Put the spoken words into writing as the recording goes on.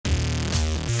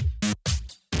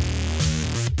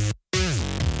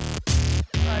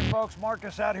folks,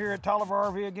 Marcus out here at Tolliver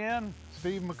RV again.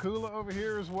 Steve McCula over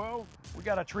here as well. We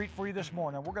got a treat for you this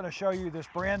morning. We're going to show you this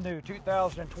brand new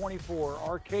 2024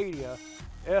 Arcadia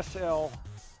SL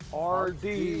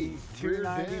RD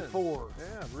 294.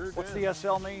 Yeah, rear What's den. the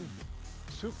SL mean?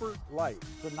 Super light.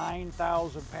 It's a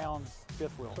 9,000 pound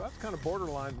fifth wheel. So that's kind of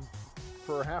borderline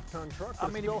for a half-ton truck. I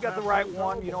mean, if you got the right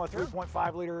one, you know, a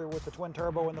 3.5 liter with the twin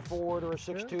turbo in the Ford or a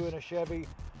 6.2 in a Chevy,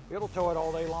 it'll tow it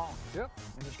all day long. Yep.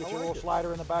 And just get your little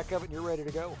slider in the back of it and you're ready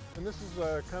to go. And this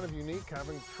is kind of unique,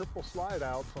 having triple slide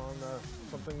outs on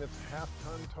something that's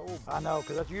half-ton towable. I know,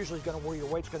 because that's usually going to where your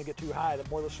weight's going to get too high. The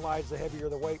more the slides, the heavier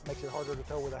the weight, makes it harder to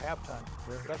tow with a half ton.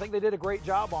 Yeah. But I think they did a great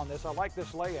job on this. I like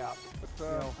this layout. But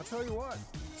I'll tell you what,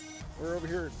 we're over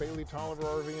here at Bailey Tolliver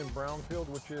RV in Brownfield,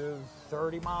 which is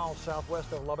 30 miles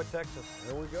southwest of Lubbock, Texas.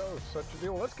 There we go. Such a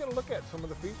deal. Let's get a look at some of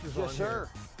the features on here. Yes, sir.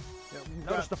 Yeah,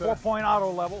 Notice the 4-point auto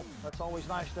level. That's always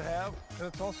nice to have. And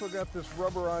it's also got this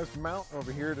rubberized mount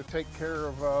over here to take care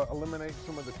of, eliminate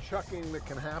some of the chucking that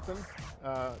can happen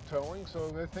towing. So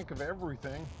they think of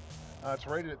everything. It's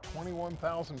rated at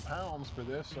 21,000 pounds for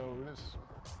this, so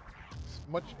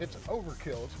it's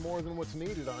overkill. It's more than what's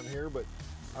needed on here, but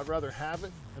I'd rather have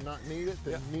it and not need it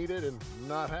than need it and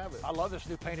not have it. I love this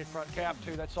new painted front cap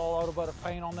too. That's all automotive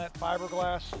paint on that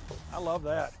fiberglass. I love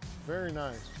that. Very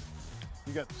nice.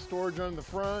 You got storage on the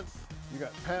front. You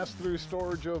got pass-through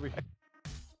storage over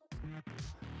here.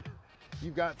 You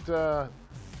got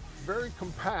very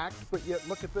compact, but yet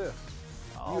look at this.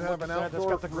 Oh, you have an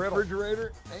outdoor griddle.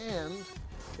 refrigerator and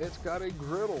it's got a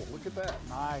griddle. Look at that.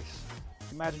 Nice.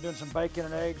 Imagine doing some bacon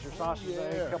and eggs or sausage and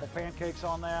eggs, a couple pancakes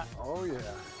on that. Oh yeah.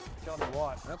 Tell me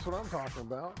what. That's what I'm talking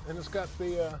about. And it's got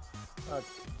the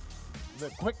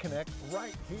quick connect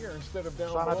right here instead of down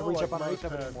below. So I don't have to reach like up underneath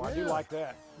of it anymore. Yeah. I do like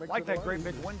that. I like that great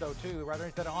big easier. window too, right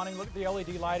underneath that awning. Look at the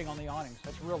LED lighting on the awnings.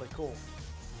 That's really cool.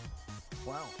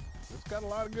 Wow. It's got a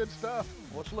lot of good stuff.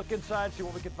 Let's look inside, see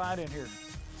what we can find in here.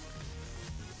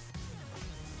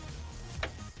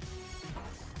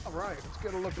 All right, let's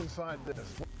get a look inside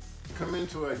this. Come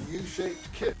into a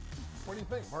U-shaped kit. What do you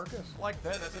think, Marcus? Like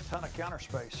that, that's a ton of counter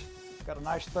space. Got a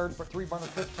nice 3-burner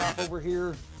cooktop over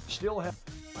here. Still have,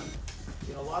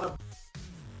 you know, a lot of,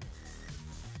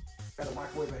 got a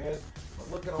microwave ahead, but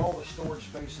look at all the storage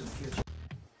space in the kitchen.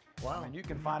 Wow. I mean, you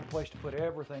can find a place to put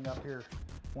everything up here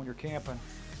when you're camping.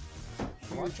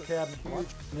 Lots Huge of- cabinet, huge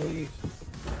neat,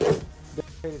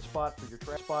 dedicated spot for your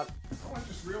trash spot. Oh, I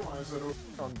just realized that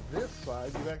on this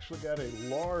side, you've actually got a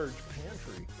large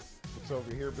pantry that's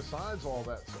over here besides all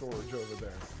that storage over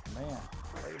there. Man,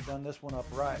 they've done this one up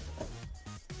right.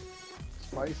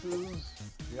 Spices,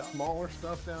 smaller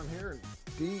stuff down here,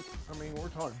 deep. I mean, we're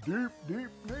talking deep.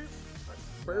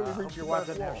 Barely reach your the wife back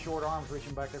doesn't wall. have short arms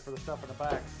reaching back there for the stuff in the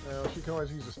back. She can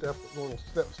always use a little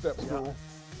step stool.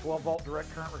 12-volt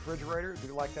direct current refrigerator. Do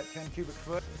you like that 10 cubic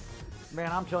foot?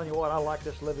 Man, I'm telling you what, I like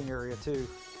this living area too.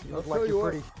 You look like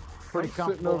you're pretty I'm comfortable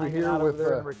sitting over hanging here out with over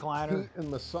there in the recliner. heat and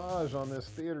massage on this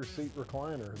theater seat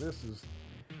recliner. This is,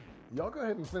 y'all go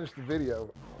ahead and finish the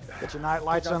video. Get your night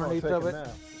lights underneath of it.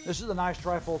 Now. This is a nice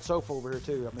tri-fold sofa over here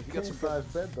too. I mean, you got King some size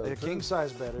bed though. a king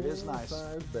size bed. It is nice. King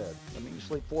size bed. I mean, you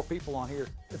sleep 4 people on here.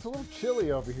 It's a little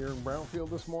chilly over here in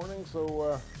Brownfield this morning,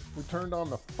 so we turned on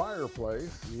the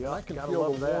fireplace. Yeah, I can gotta feel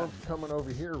love the that. warmth coming over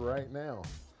here right now.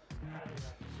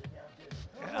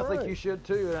 I think you should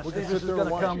too. We can This sit is there going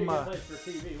and to watch.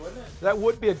 come. That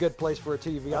would be a good place for a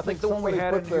TV. I think the one we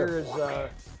had in somebody here put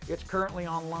is it's currently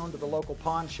on loan to the local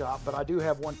pawn shop, but I do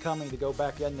have one coming to go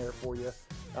back in there for you.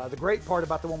 The great part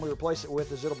about the one we replace it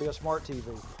with is it'll be a smart TV.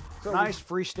 So nice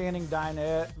freestanding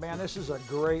dinette. Man, this is a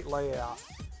great layout.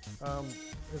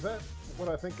 Is that what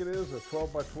I think it is? A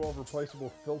 12 by 12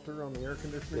 replaceable filter on the air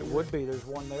conditioner? It would be. There's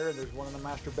one there, and there's one in the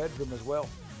master bedroom as well.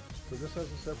 So this has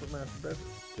a separate master bedroom?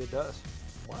 It does.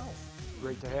 Wow.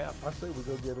 Great to have. I say we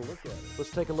go get a look at it. Let's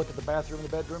take a look at the bathroom and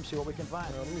the bedroom, see what we can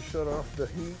find. Now, let me shut off the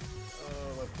heat.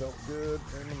 That felt good.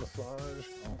 And the massage.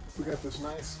 We got this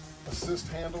nice assist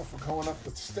handle for going up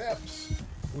the steps.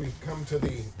 We come to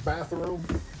the bathroom.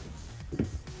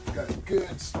 Got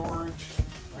good storage.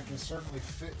 I can certainly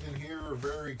fit in here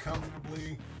very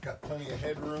comfortably. Got plenty of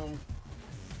headroom.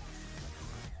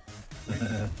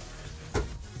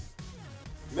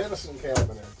 Medicine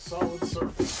cabinet, solid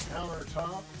surface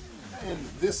countertop. And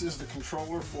this is the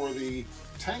controller for the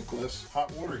tankless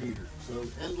hot water heater. So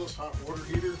endless hot water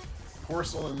heater,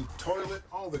 porcelain toilet,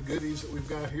 all the goodies that we've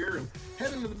got here, and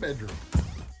head into the bedroom.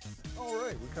 All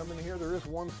right, we come in here, there is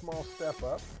one small step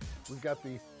up. We've got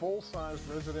the full-size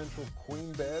residential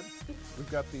queen bed.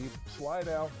 We've got the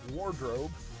slide-out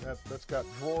wardrobe that's got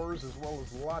drawers as well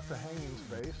as lots of hanging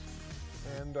space.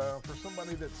 And for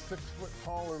somebody that's 6 foot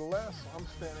tall or less, I'm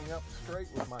standing up straight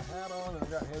with my hat on and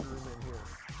I've got headroom in here.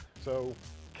 So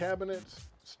cabinets,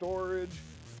 storage,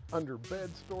 under bed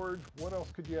storage, what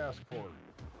else could you ask for?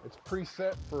 It's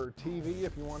preset for TV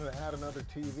if you wanted to add another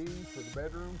TV for the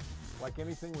bedroom. Like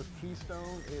anything with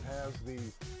Keystone, it has the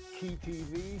Key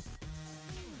TV.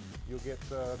 You'll get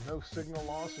no signal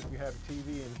loss if you have a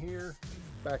TV in here,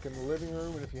 back in the living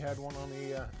room, and if you had one on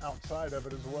the outside of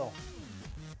it as well.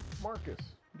 Marcus.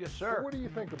 Yes, sir. What do you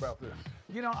think about this?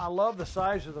 You know, I love the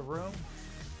size of the room.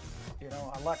 You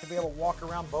know, I like to be able to walk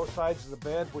around both sides of the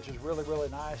bed, which is really, really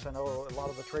nice. I know a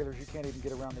lot of the trailers, you can't even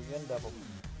get around the end of them,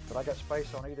 but I got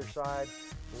space on either side.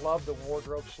 Love the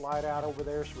wardrobe slide out over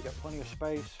there, so we got plenty of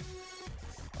space.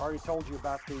 I already told you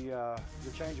about the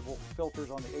changeable filters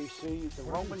on the AC, the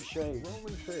Roman shades.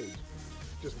 Roman shades.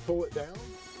 Just pull it down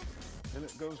and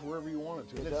it goes wherever you want it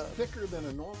to. It It's does. thicker than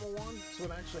a normal one, so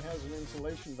it actually has an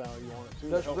insulation value on it too. It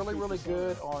does really, really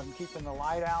good on keeping the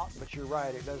light out, but you're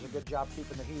right, it does a good job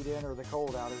keeping the heat in or the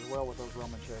cold out as well with those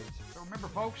Roman shades. So remember,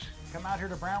 folks, come out here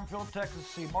to Brownfield, Texas,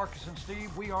 see Marcus and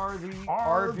Steve. We are the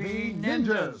RV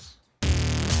Ninjas.